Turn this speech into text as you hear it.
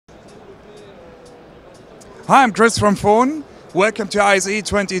Hi, I'm Chris from Fohn. Welcome to ISE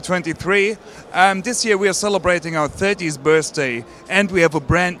 2023. This year we are celebrating our 30th birthday and we have a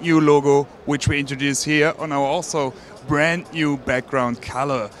brand new logo which we introduce here on our also brand new background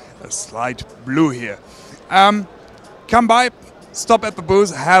color, a slight blue here. Come by, stop at the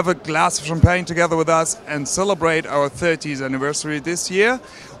booth, have a glass of champagne together with us and celebrate our 30th anniversary this year.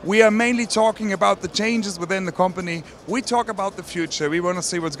 We are mainly talking about the changes within the company. We talk about the future. We want to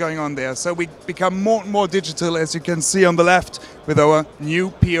see what's going on there. So we become more and more digital, as you can see on the left, with our new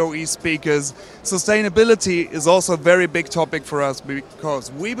PoE speakers. Sustainability is also a very big topic for us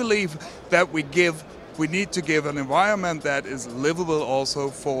because we believe that we need to give an environment that is livable also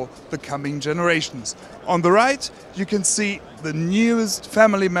for the coming generations. On the right, you can see the newest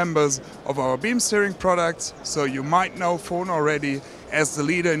family members of our beam steering products. So you might know Fohhn already as the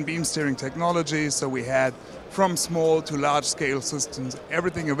leader in beam steering technology. So we had from small to large scale systems,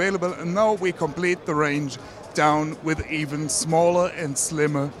 everything available. And now we complete the range down with even smaller and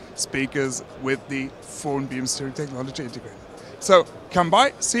slimmer speakers with the Fohhn beam steering technology integrated. So come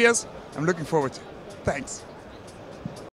by, see us. I'm looking forward to it. Thanks.